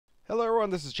Hello everyone,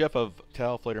 this is Jeff of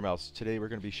TAOFLEDERMAUS. Today we're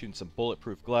going to be shooting some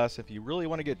bulletproof glass. If you really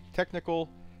want to get technical,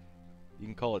 you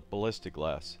can call it ballistic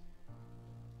glass.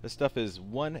 This stuff is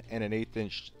 1 1/8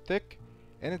 inch thick,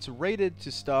 and it's rated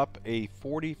to stop a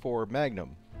 .44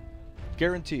 Magnum.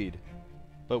 Guaranteed.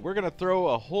 But we're going to throw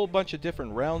a whole bunch of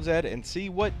different rounds at it and see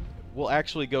what will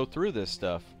actually go through this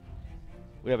stuff.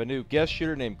 We have a new guest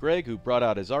shooter named Greg who brought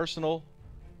out his arsenal.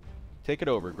 Take it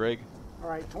over, Greg. All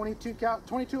right,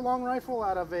 22 long rifle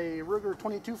out of a Ruger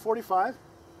 2245.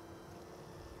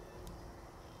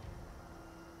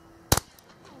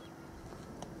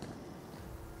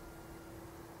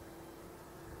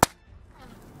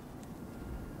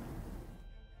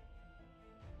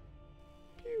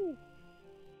 Pew.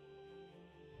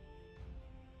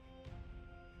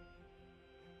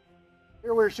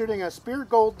 Here we're shooting a Spear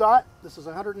Gold Dot. This is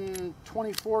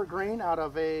 124 grain out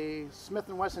of a Smith &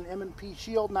 Wesson M&P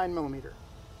Shield 9mm.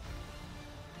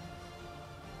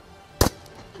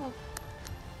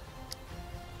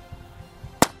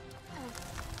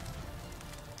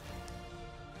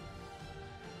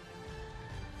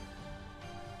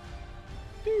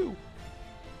 Pew.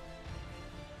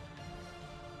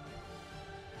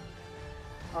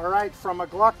 All right, from a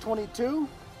Glock 22,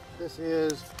 this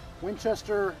is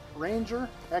Winchester Ranger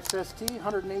XST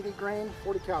 180 grain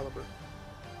 40 caliber.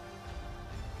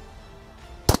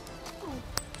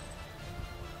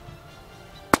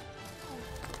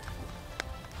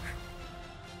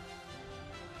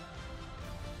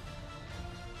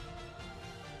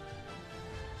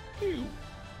 Pew.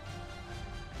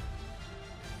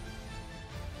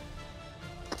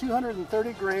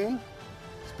 230 grain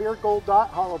Spear Gold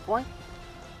Dot hollow point,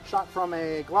 shot from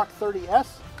a Glock 30S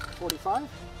 45.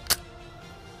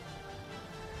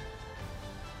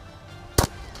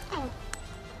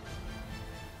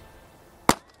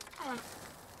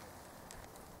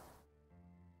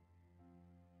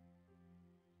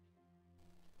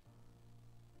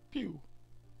 Pew.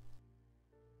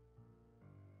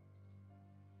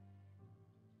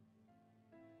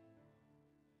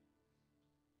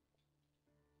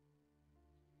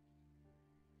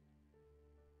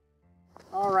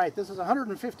 All right, this is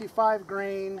 155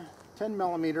 grain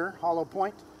 10mm hollow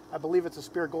point. I believe it's a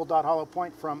Spear Gold Dot hollow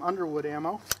point from Underwood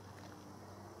Ammo.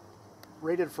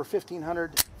 Rated for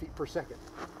 1,500 feet per second.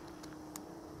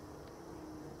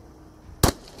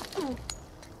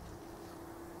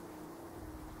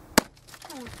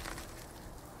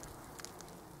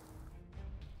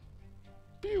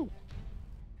 Pew.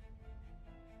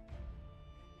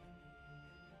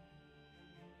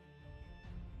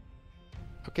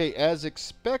 Okay, as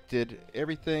expected,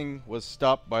 everything was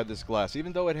stopped by this glass.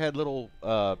 Even though it had little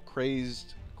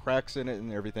crazed cracks in it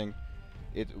and everything,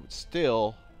 it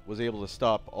still was able to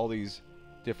stop all these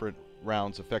different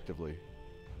rounds effectively.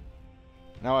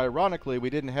 Now, ironically, we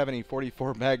didn't have any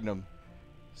 .44 Magnum,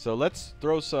 so let's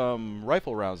throw some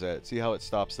rifle rounds at it, see how it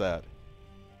stops that.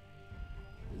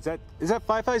 Is that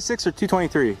 5.56 or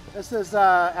 223? This is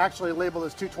actually labeled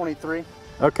as 223.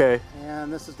 Okay.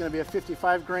 And this is going to be a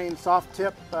 55 grain soft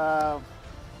tip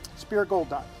Spear Gold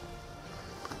Dot.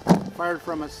 Fired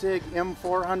from a SIG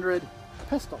M400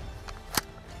 pistol.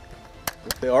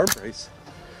 With the arm brace.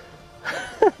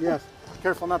 Yes.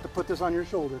 Careful not to put this on your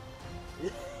shoulder.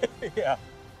 Yeah.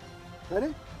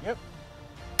 Ready? Yep.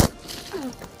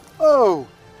 Oh!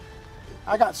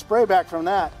 I got spray back from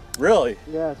that. Really?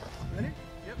 Yes. Ready?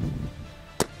 Yep.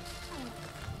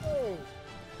 Oh.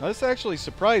 Now this actually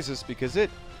surprised us because it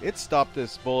stopped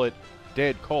this bullet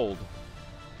dead cold.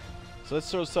 So let's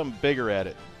throw something bigger at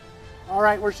it. All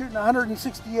right, we're shooting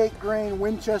 168 grain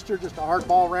Winchester, just a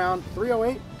hardball round,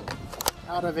 308,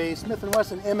 out of a Smith &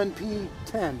 Wesson M&P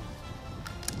 10.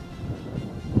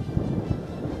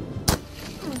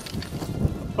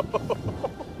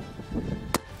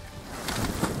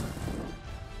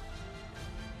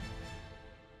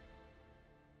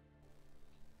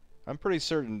 I'm pretty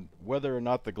certain whether or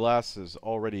not the glass is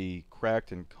already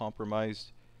cracked and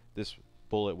compromised, this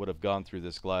bullet would have gone through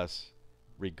this glass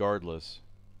regardless.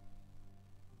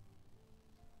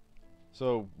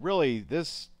 So really,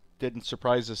 this didn't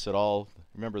surprise us at all.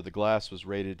 Remember, the glass was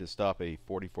rated to stop a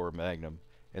 .44 Magnum,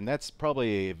 and that's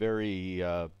probably a very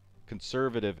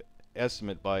conservative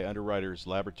estimate by Underwriters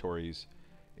Laboratories.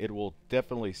 It will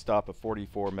definitely stop a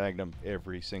 .44 Magnum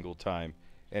every single time,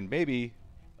 and maybe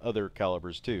other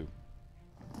calibers too.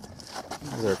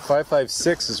 There,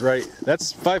 5.56 is right.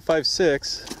 That's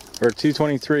 5.56 or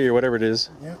 223 or whatever it is.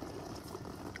 Yep.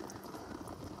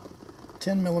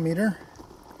 10mm.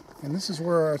 And this is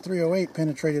where our 308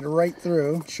 penetrated right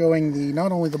through, showing the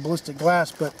not only the ballistic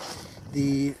glass, but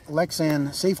the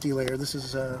Lexan safety layer. This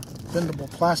is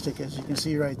bendable plastic, as you can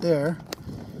see right there.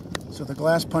 So the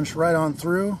glass punched right on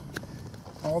through,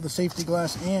 all the safety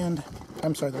glass, and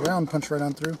I'm sorry, the round punched right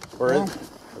on through. Or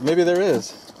maybe there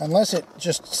is. Unless it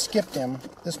just skipped him.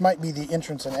 This might be the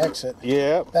entrance and exit.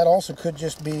 Yeah. That also could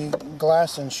just be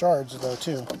glass and shards though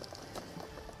too.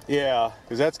 Yeah,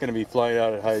 because that's going to be flying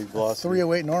out at high velocity.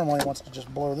 308 normally wants to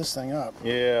just blow this thing up.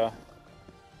 Yeah.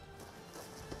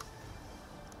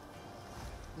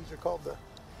 These are called the...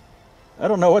 I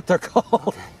don't know what they're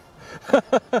called.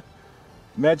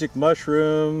 Magic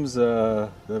mushrooms,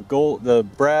 the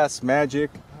brass magic.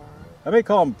 I may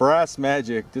call them brass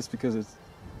magic just because it's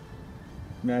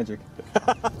magic.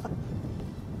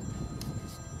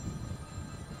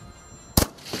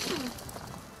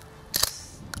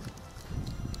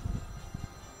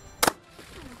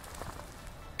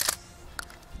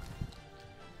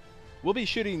 We'll be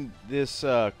shooting this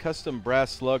custom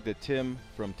brass slug that Tim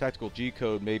from Tactical G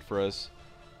Code made for us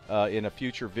in a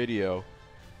future video,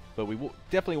 but we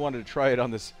definitely wanted to try it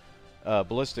on this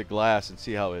ballistic glass and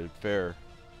see how it would fare.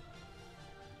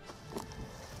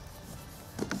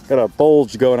 Got a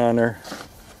bulge going on there.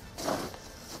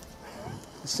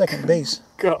 Second base.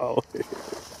 Golly.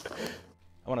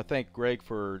 I want to thank Greg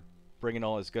for bringing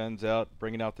all his guns out,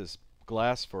 bringing out this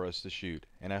glass for us to shoot,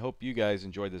 and I hope you guys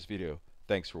enjoyed this video.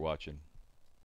 Thanks for watching.